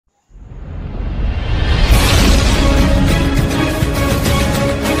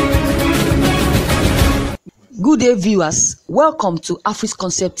Good day, viewers. Welcome to Afri's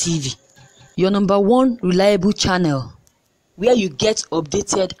Concept TV, your number one reliable channel where you get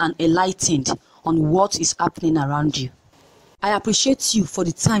updated and enlightened on what is happening around you. I appreciate you for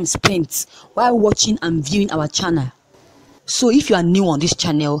the time spent while watching and viewing our channel. So if you are new on this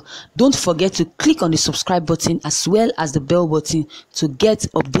channel, don't forget to click on the subscribe button as well as the bell button to get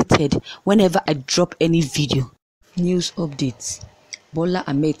updated whenever I drop any video. News updates. Bola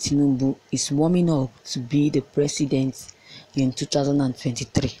Ahmed Tinubu is warming up to be the president in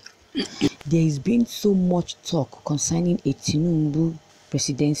 2023. There has been so much talk concerning a Tinubu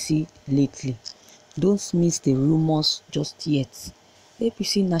presidency lately. Don't miss the rumors just yet.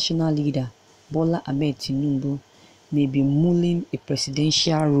 APC national leader Bola Ahmed Tinubu may be mulling a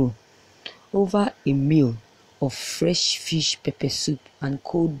presidential role over a meal of fresh fish pepper soup and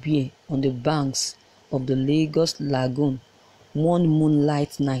cold beer on the banks of the Lagos Lagoon one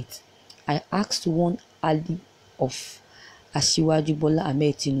moonlight night. I asked one ally of Asiwaju Bola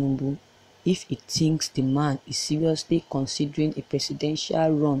Ahmed Tinubu if he thinks the man is seriously considering a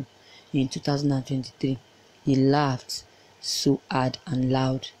presidential run in 2023. He laughed so hard and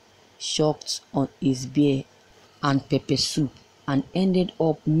loud, shocked on his beer and pepper soup, and ended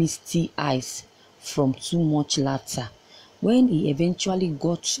up misty eyes from too much laughter. When he eventually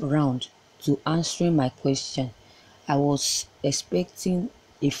got round to answering my question, I was expecting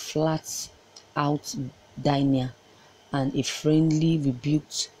a flat-out denial and a friendly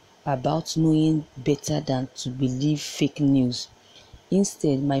rebuke about knowing better than to believe fake news.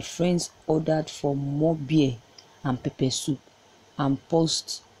 Instead, my friends ordered for more beer and pepper soup and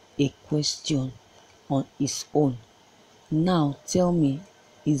posed a question on his own. Now tell me,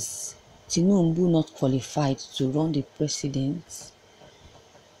 is Tinubu not qualified to run the presidency?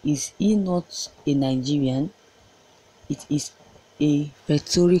 Is he not a Nigerian? It is a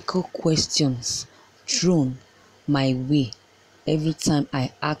rhetorical question thrown my way every time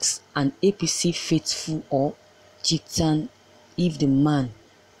I ask an APC faithful or chieftain if the man,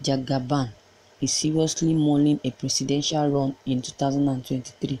 Jagaban, is seriously mulling a presidential run in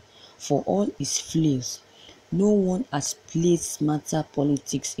 2023. For all his flaws, no one has played smarter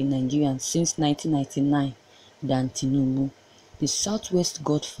politics in Nigeria since 1999 than Tinubu, the Southwest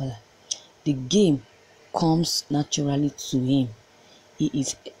godfather. The game comes naturally to him. He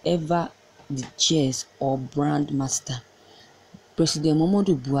is ever the chess or brand master. President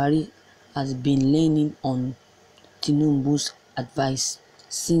Muhammadu Buhari has been leaning on Tinubu's advice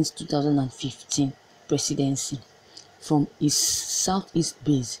since 2015 presidency. From his southeast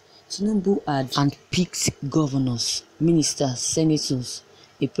base, Tinubu had handpicked governors, ministers, senators,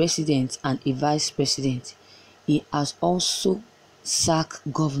 a president and a vice president. He has also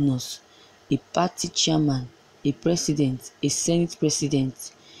sacked governors, a party chairman, a president, a senate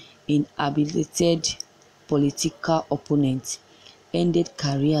president, inhabilitated political opponents, ended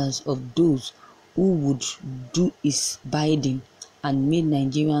careers of those who would do his bidding, and made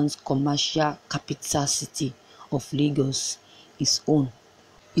Nigeria's commercial capital city of Lagos his own.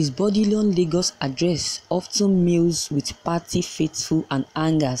 His Bodilion Lagos address often meals with party faithful and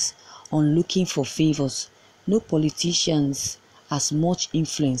hangers on looking for favors. No politicians has much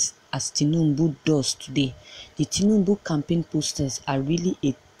influence as Tinubu does today. The Tinubu campaign posters are really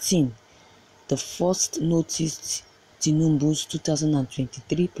a thing. The first noticed Tinubu's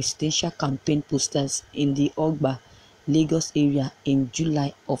 2023 presidential campaign posters in the Ogba, Lagos area in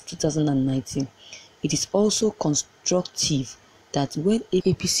July of 2019. It is also constructive that when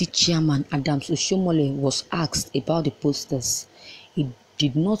APC chairman Adams Oshiomhole was asked about the posters, he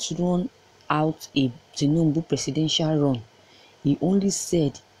did not run out a Tinubu presidential run. He only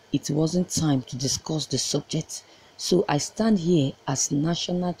said it wasn't time to discuss the subject. So I stand here as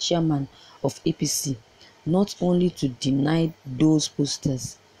national chairman of APC, not only to deny those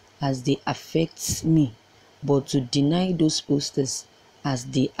posters as they affect me, but to deny those posters as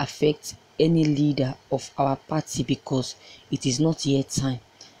they affect any leader of our party, because it is not yet time.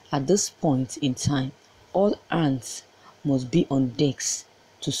 At this point in time, all hands must be on decks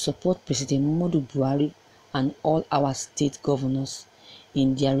to support President Muhammadu Buhari and all our state governors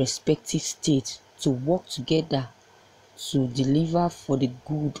in their respective states to work together to deliver for the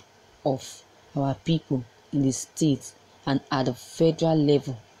good of our people in the state and at the federal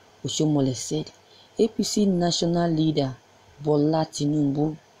level, Oshiomhole said. APC national leader Bola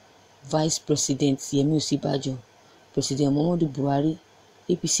Tinubu, Vice President Yemi Osinbajo, President Muhammadu Buhari,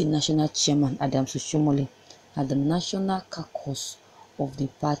 APC national chairman Adams Oshiomhole at the national caucus of the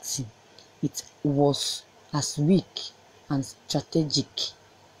party. It was as weak and strategic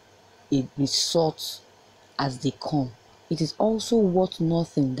a result as they come. It is also worth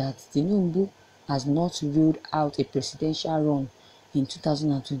noting that Tinubu has not ruled out a presidential run in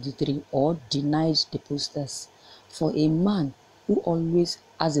 2023 or denied the posters. For a man who always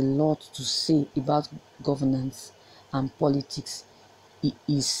has a lot to say about governance and politics, he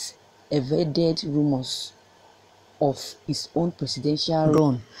is evaded rumors of his own presidential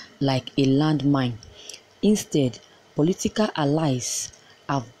run like a landmine. Instead, political allies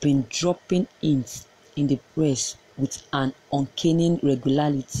have been dropping hints in the press with an uncanny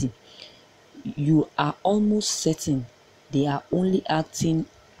regularity. You are almost certain they are only acting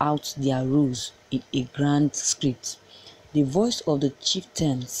out their roles in a grand script. The voice of the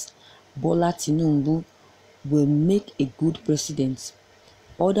chieftains, Bola Tinubu, will make a good president.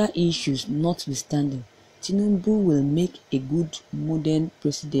 Other issues notwithstanding, Tinubu will make a good modern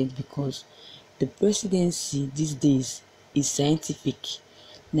president because the presidency these days is scientific.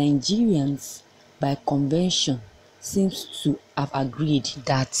 Nigerians, by convention, seems to have agreed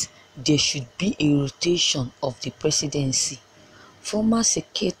that there should be a rotation of the presidency. Former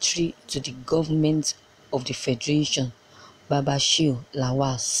Secretary to the Government of the Federation, Babashir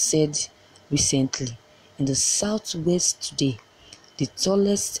Lawal, said recently in the Southwest Today, the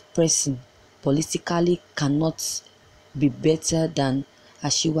tallest person politically cannot be better than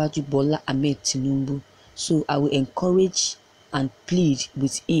Asiwaju Bola Ahmed Tinubu, so I will encourage and plead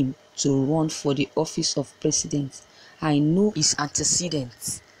with him to run for the office of president. I know his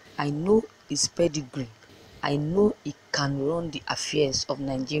antecedents, I know his pedigree, I know he can run the affairs of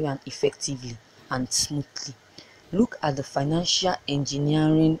Nigeria effectively and smoothly. Look at the financial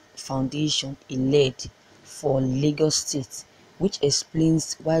engineering foundation he led for Lagos State, which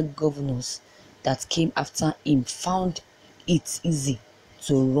explains why governors that came after him found it easy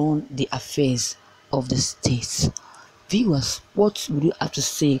to run the affairs of the state. Viewers, what would you have to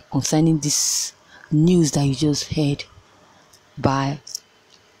say concerning this news that you just heard by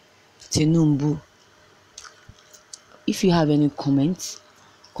Tinubu? If you have any comments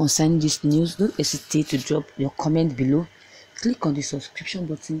concerning this news, don't hesitate to drop your comment below. Click on the subscription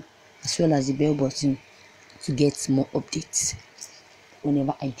button as well as the bell button to get more updates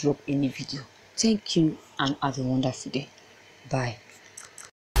whenever I drop any video. Thank you and have a wonderful day. Bye.